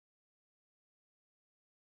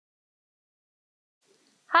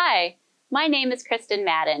Hi, my name is Kristen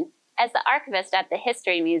Madden. As the archivist at the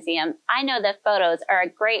History Museum, I know that photos are a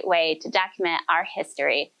great way to document our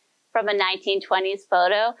history. From a 1920s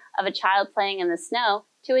photo of a child playing in the snow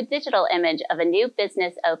to a digital image of a new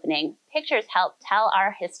business opening, pictures help tell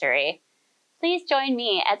our history. Please join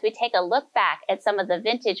me as we take a look back at some of the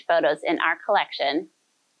vintage photos in our collection.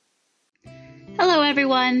 Hello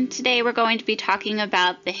everyone! Today we're going to be talking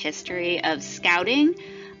about the history of scouting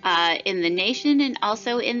in the nation and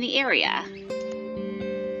also in the area.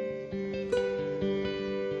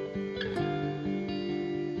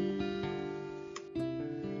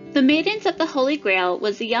 The Maidens of the Holy Grail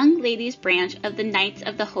was the young ladies' branch of the Knights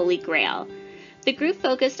of the Holy Grail. The group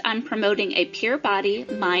focused on promoting a pure body,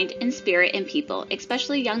 mind, and spirit in people,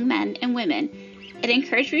 especially young men and women. It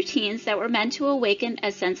encouraged routines that were meant to awaken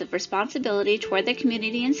a sense of responsibility toward their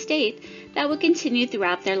community and state that would continue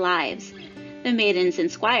throughout their lives. The maidens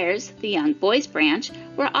and squires, the young boys branch,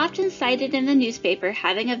 were often cited in the newspaper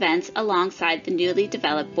having events alongside the newly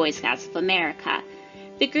developed Boy Scouts of America.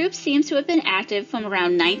 The group seems to have been active from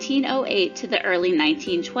around 1908 to the early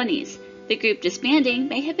 1920s. The group disbanding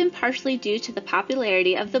may have been partially due to the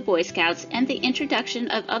popularity of the Boy Scouts and the introduction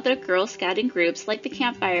of other Girl Scouting groups like the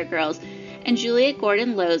Campfire Girls and Juliet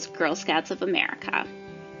Gordon Lowe's Girl Scouts of America.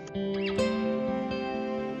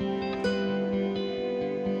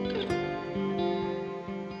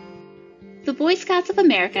 The Boy Scouts of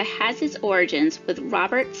America has its origins with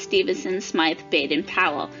Robert Stevenson Smythe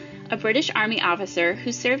Baden-Powell, a British Army officer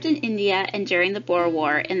who served in India and during the Boer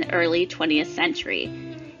War in the early 20th century.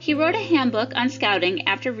 He wrote a handbook on scouting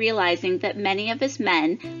after realizing that many of his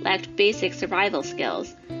men lacked basic survival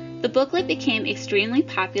skills. The booklet became extremely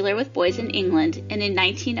popular with boys in England, and in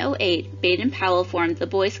 1908, Baden-Powell formed the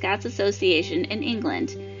Boy Scouts Association in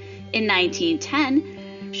England. In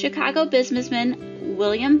 1910, Chicago businessman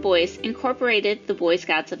William Boyce incorporated the Boy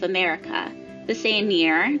Scouts of America. The same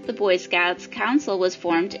year, the Boy Scouts Council was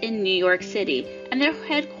formed in New York City, and their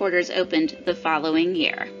headquarters opened the following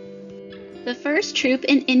year. The first troop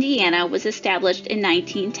in Indiana was established in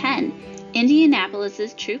 1910.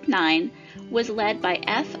 Indianapolis's Troop 9 was led by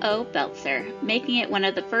F.O. Belzer, making it one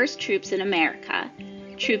of the first troops in America.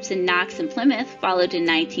 Troops in Knox and Plymouth followed in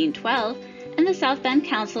 1912, and the South Bend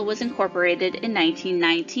Council was incorporated in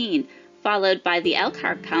 1919, followed by the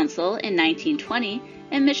Elkhart Council in 1920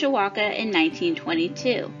 and Mishawaka in 1922.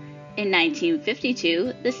 In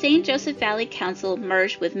 1952, the St. Joseph Valley Council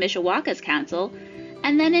merged with Mishawaka's Council,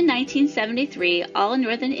 and then in 1973, all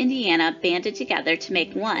northern Indiana banded together to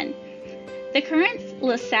make one. The current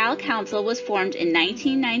LaSalle Council was formed in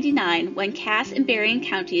 1999 when Cass and Berrien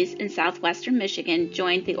counties in southwestern Michigan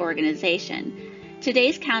joined the organization.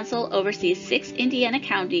 Today's council oversees 6 Indiana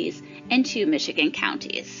counties and 2 Michigan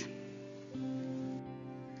counties.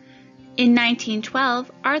 In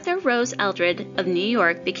 1912, Arthur Rose Eldred of New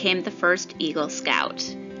York became the first Eagle Scout.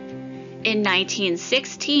 In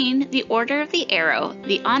 1916, the Order of the Arrow,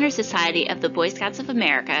 the honor society of the Boy Scouts of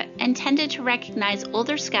America, intended to recognize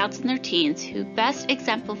older scouts and their teens who best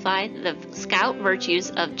exemplified the scout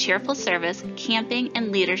virtues of cheerful service, camping,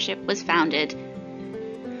 and leadership was founded.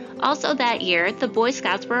 Also that year, the Boy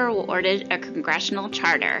Scouts were awarded a congressional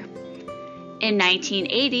charter. In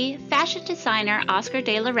 1980, fashion designer Oscar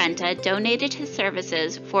de la Renta donated his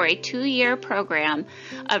services for a 2-year program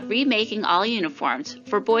of remaking all uniforms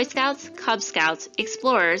for Boy Scouts, Cub Scouts,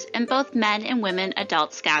 Explorers, and both men and women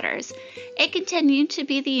adult Scouters. It continued to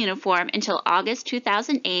be the uniform until August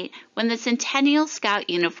 2008 when the Centennial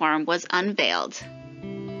Scout uniform was unveiled.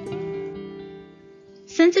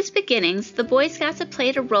 Since its beginnings, the Boy Scouts have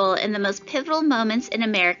played a role in the most pivotal moments in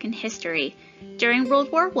American history. During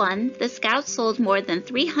World War I, the Scouts sold more than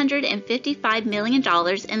 $355 million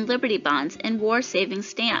in Liberty Bonds and war-saving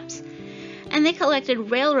stamps, and they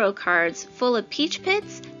collected railroad cards full of peach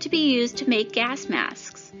pits to be used to make gas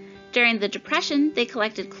masks. During the Depression, they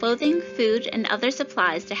collected clothing, food, and other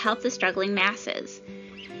supplies to help the struggling masses.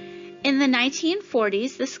 In the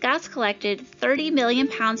 1940s, the Scouts collected 30 million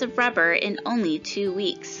pounds of rubber in only 2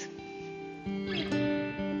 weeks.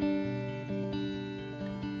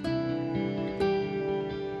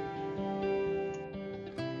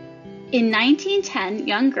 In 1910,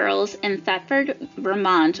 young girls in Thetford,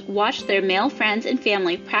 Vermont watched their male friends and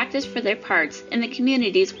family practice for their parts in the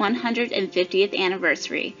community's 150th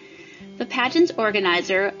anniversary. The pageant's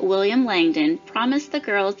organizer, William Langdon, promised the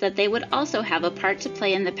girls that they would also have a part to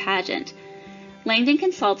play in the pageant. Langdon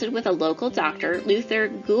consulted with a local doctor, Luther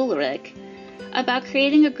Gulick, about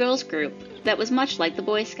creating a girls' group that was much like the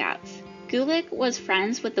Boy Scouts. Gulick was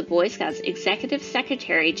friends with the Boy Scouts executive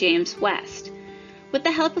secretary, James West. With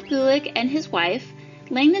the help of Gulick and his wife,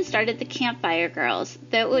 Langdon started the Campfire Girls,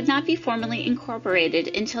 though it would not be formally incorporated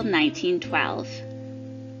until 1912.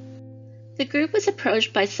 The group was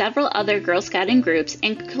approached by several other Girl Scouting groups,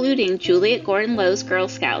 including Juliet Gordon Lowe's Girl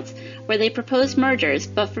Scouts, where they proposed mergers,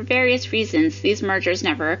 but for various reasons, these mergers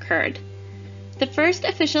never occurred. The first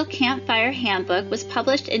official Campfire Handbook was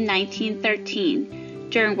published in 1913.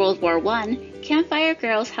 During World War I, Campfire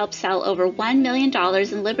Girls helped sell over $1 million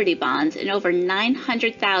in Liberty Bonds and over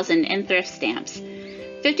 $900,000 in thrift stamps.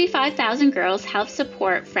 55,000 girls helped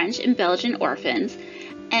support French and Belgian orphans,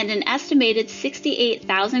 and an estimated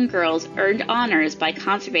 68,000 girls earned honors by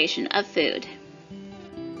conservation of food.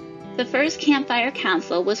 The first Campfire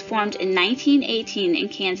Council was formed in 1918 in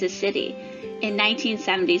Kansas City. In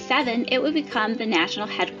 1977, it would become the national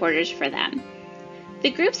headquarters for them.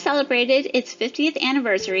 The group celebrated its 50th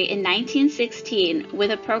anniversary in 1916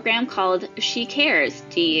 with a program called She Cares,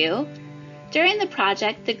 Do You? During the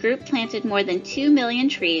project, the group planted more than 2 million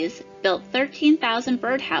trees, built 13,000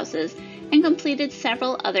 birdhouses, and completed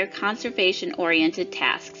several other conservation-oriented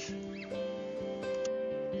tasks.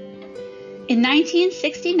 In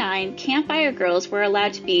 1969, Campfire Girls were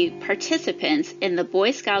allowed to be participants in the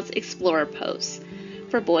Boy Scouts Explorer Posts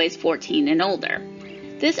for boys 14 and older.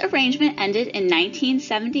 This arrangement ended in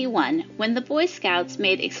 1971 when the Boy Scouts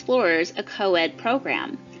made Explorers a co-ed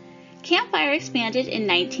program. Campfire expanded in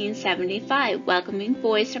 1975, welcoming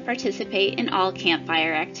boys to participate in all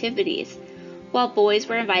campfire activities. While boys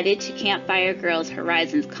were invited to Campfire Girls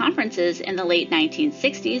Horizons conferences in the late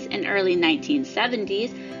 1960s and early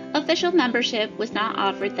 1970s, official membership was not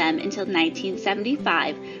offered them until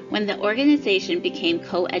 1975, when the organization became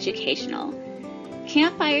co-educational.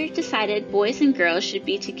 Campfire decided boys and girls should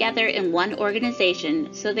be together in one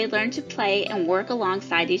organization, so they learned to play and work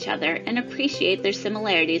alongside each other and appreciate their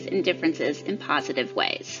similarities and differences in positive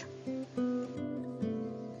ways.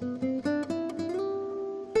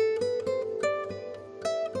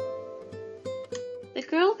 The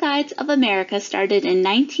Girl Guides of America started in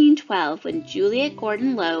 1912 when Juliet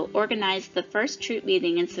Gordon Lowe organized the first troop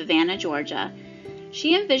meeting in Savannah, Georgia.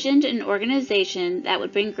 She envisioned an organization that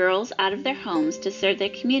would bring girls out of their homes to serve their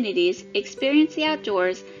communities, experience the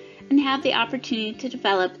outdoors, and have the opportunity to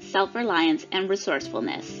develop self-reliance and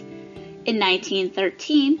resourcefulness. In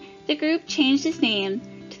 1913, the group changed its name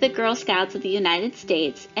to the Girl Scouts of the United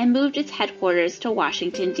States and moved its headquarters to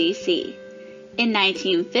Washington, D.C. In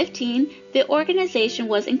 1915, the organization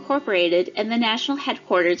was incorporated and the national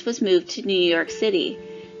headquarters was moved to New York City.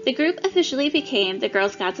 The group officially became the Girl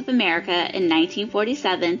Scouts of America in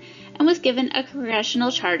 1947 and was given a congressional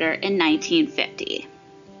charter in 1950.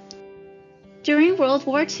 During World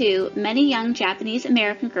War II, many young Japanese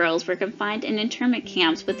American girls were confined in internment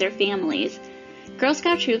camps with their families. Girl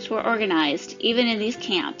Scout troops were organized, even in these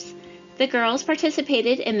camps. The girls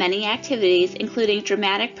participated in many activities, including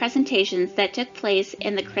dramatic presentations that took place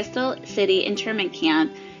in the Crystal City internment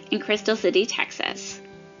camp in Crystal City, Texas.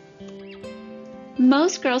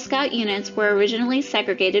 Most Girl Scout units were originally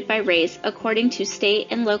segregated by race according to state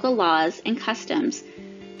and local laws and customs.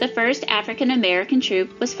 The first African American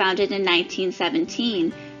troop was founded in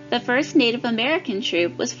 1917. The first Native American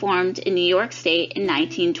troop was formed in New York State in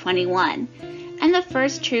 1921. And the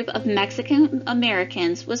first troop of Mexican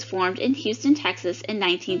Americans was formed in Houston, Texas in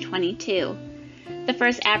 1922. The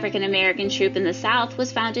first African American troop in the South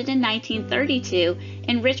was founded in 1932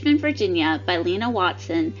 in Richmond, Virginia by Lena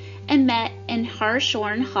Watson and met in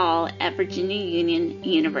Hartshorne Hall at Virginia Union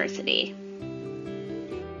University.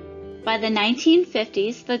 By the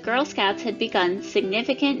 1950s, the Girl Scouts had begun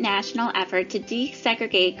significant national effort to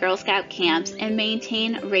desegregate Girl Scout camps and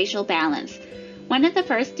maintain racial balance. One of the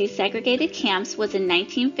first desegregated camps was in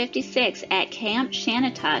 1956 at Camp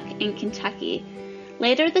Shanatuck in Kentucky.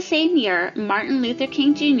 Later the same year, Martin Luther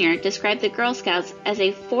King Jr. described the Girl Scouts as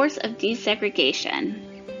a force of desegregation.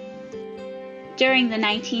 During the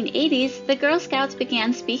 1980s, the Girl Scouts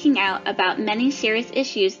began speaking out about many serious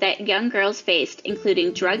issues that young girls faced,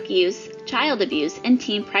 including drug use, child abuse, and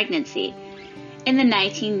teen pregnancy. In the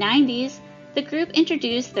 1990s, the group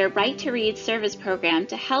introduced their Right to Read service program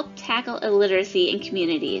to help tackle illiteracy in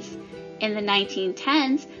communities. In the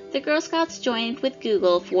 1910s, the Girl Scouts joined with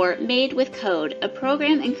Google for Made with Code, a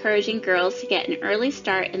program encouraging girls to get an early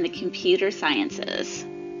start in the computer sciences.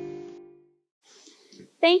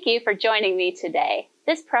 Thank you for joining me today.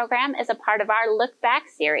 This program is a part of our Look Back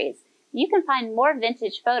series. You can find more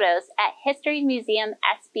vintage photos at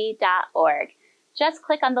historymuseumsb.org. Just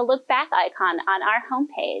click on the Look Back icon on our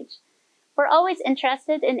homepage. We're always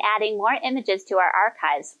interested in adding more images to our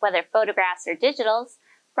archives, whether photographs or digitals,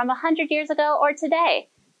 from 100 years ago or today.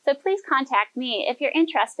 So please contact me if you're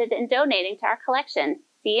interested in donating to our collection.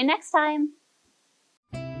 See you next time.